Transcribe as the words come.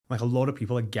Like a lot of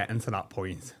people are getting to that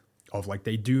point of like,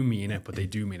 they do mean it, but they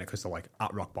do mean it because they're like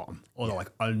at rock bottom, or they're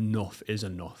like, enough is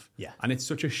enough. Yeah. And it's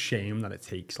such a shame that it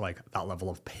takes like that level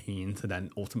of pain to then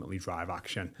ultimately drive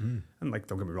action. And like,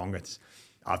 don't get me wrong,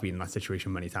 I've been in that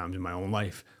situation many times in my own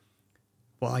life.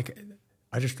 But like,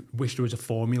 I just wish there was a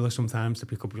formula sometimes to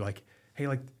pick up, like, hey,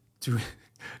 like,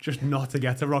 just not to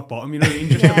get to rock bottom, you know what I mean?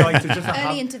 Just to be like, to just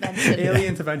Early intervention. Early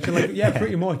intervention, like, yeah,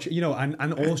 pretty much, you know,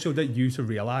 and also that you to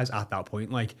realize at that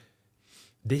point, like,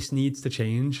 this needs to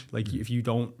change. Like, if you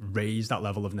don't raise that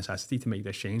level of necessity to make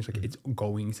this change, like, it's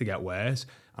going to get worse.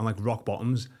 And like, rock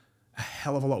bottom's a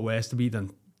hell of a lot worse to be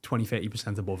than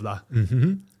 20-30% above that.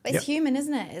 But it's human,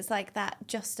 isn't it? It's like that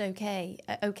just okay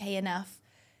enough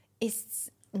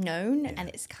is known and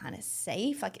it's kind of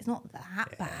safe. Like, it's not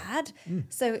that bad.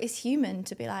 So it's human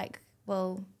to be like,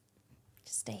 well,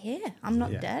 just stay here. I'm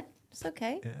not dead. It's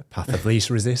okay. Path of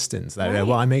least resistance. Like, Right.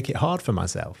 well, I make it hard for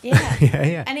myself. Yeah.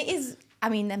 yeah. And it is, I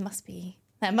mean, there must be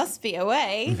a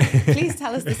way. Please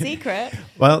tell us the secret.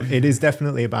 Well, it is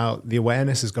definitely about the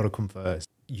awareness has got to come first.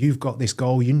 You've got this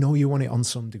goal, you know you want it on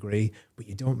some degree, but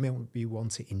you don't maybe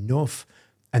want it enough.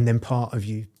 And then part of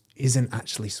you isn't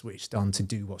actually switched on to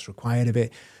do what's required of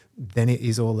it. Then it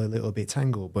is all a little bit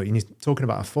tangled. But you're talking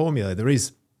about a formula, there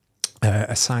is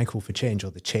a cycle for change, or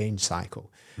the change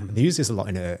cycle. And they use this a lot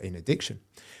in addiction,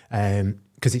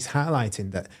 because it's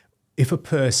highlighting that if a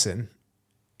person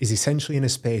is essentially in a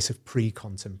space of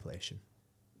pre-contemplation,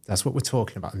 that's what we're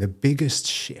talking about. And the biggest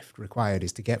shift required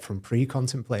is to get from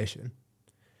pre-contemplation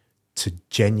to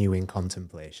genuine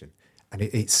contemplation. And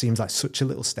it seems like such a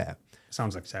little step.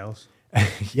 Sounds like sales.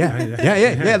 Yeah.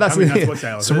 That's, I mean, that's what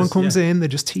sales someone is, comes in, they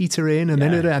just teeter in, and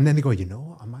then they go, you know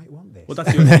what, I might want this. Well,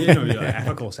 that's your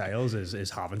ethical sales is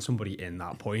having somebody in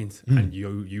that point and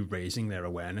you raising their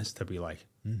awareness to be like,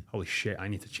 holy shit, I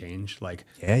need to change. Like,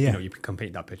 you know, you can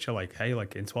paint that picture like, hey,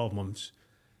 like in 12 months,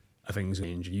 are things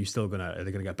change? Are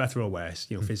they gonna get better or worse?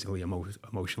 You know, physically,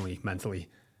 emotionally, mentally,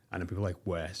 and then people are like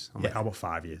worse. I'm like, how about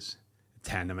 5 years,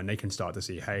 10? And then they can start to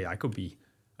see, hey, I could be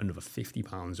another 50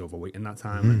 pounds overweight in that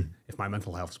time. And if my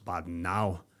mental health's bad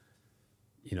now,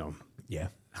 you know,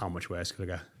 how much worse could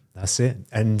I get? That's it.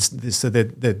 And so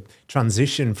the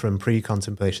transition from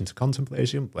pre-contemplation to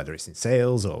contemplation, whether it's in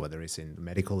sales or whether it's in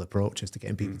medical approaches to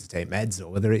getting people to take meds, or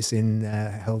whether it's in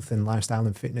health and lifestyle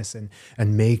and fitness and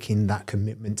making that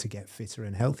commitment to get fitter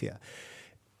and healthier,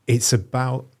 it's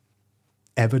about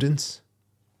evidence,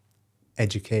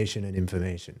 education and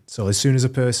information. So as soon as a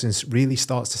person really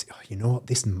starts to say, oh, you know what,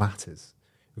 this matters.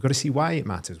 We've got to see why it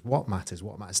matters, what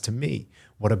matters to me,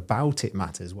 what about it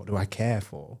matters, what do I care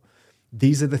for?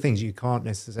 These are the things you can't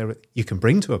necessarily, you can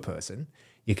bring to a person,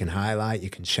 you can highlight, you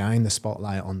can shine the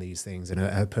spotlight on these things, and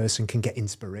a person can get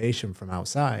inspiration from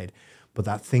outside. But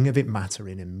that thing of it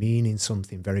mattering and meaning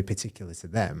something very particular to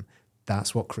them,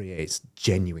 that's what creates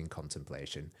genuine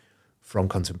contemplation. From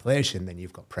contemplation, then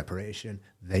you've got preparation,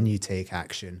 then you take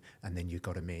action, and then you've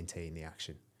got to maintain the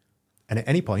action. And at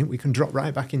any point, we can drop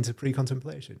right back into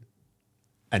pre-contemplation.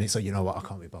 And it's like, you know what, I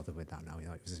can't be bothered with that now. You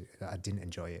know, I didn't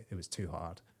enjoy it. It was too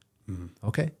hard.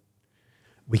 Okay.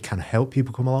 We can help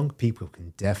people come along. People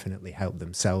can definitely help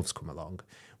themselves come along.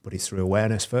 But it's through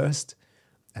awareness first,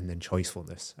 and then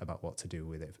choicefulness about what to do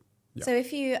with it. Yeah. So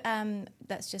if you,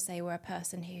 let's just say we're a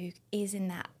person who is in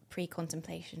that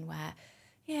pre-contemplation where,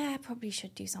 I probably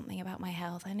should do something about my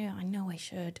health. I know I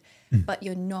should, but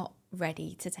you're not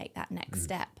ready to take that next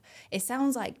step. It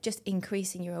sounds like just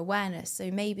increasing your awareness.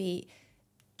 So maybe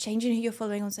changing who you're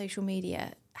following on social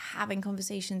media, having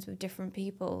conversations with different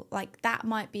people, like that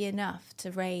might be enough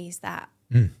to raise that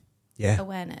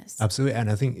awareness. Absolutely.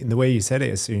 And I think in the way you said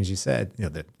it, as soon as you said, you know,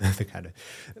 the kind of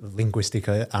linguistic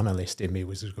analyst in me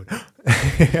was just going,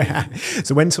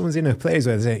 so when someone's in a place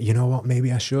where they say, you know what,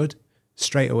 maybe I should,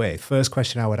 straight away, first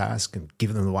question I would ask and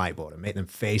give them the whiteboard and make them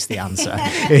face the answer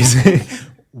is,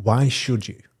 why should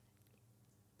you?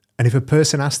 And if a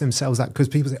person asks themselves that, because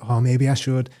people say, oh, maybe I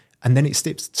should, and then it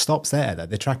stops there, that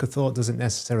the track of thought doesn't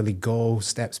necessarily go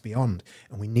steps beyond.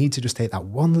 And we need to just take that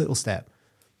one little step.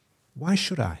 Why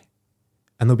should I?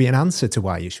 And there'll be an answer to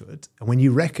why you should. And when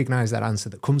you recognize that answer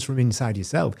that comes from inside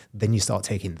yourself, then you start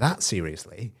taking that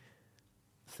seriously,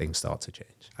 things start to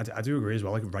change. I do agree as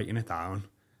well, like writing it down.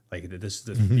 Like there's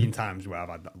been times where I've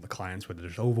had the clients where they're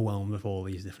just overwhelmed with all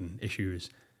these different issues.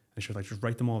 And she's like, just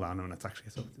write them all down. And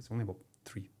it's only about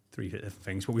three different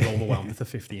things, but we've overwhelmed it to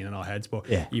 15 in our heads. But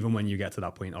even when you get to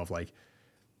that point of like,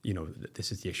 you know,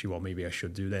 this is the issue, or maybe I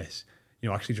should do this, you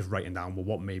know, actually just writing down, well,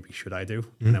 what maybe should I do?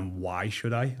 And then why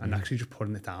should I? And actually just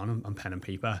putting it down on pen and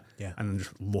paper and then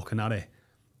just looking at it,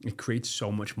 it creates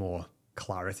so much more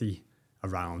clarity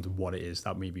around what it is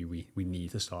that maybe we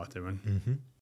need to start doing.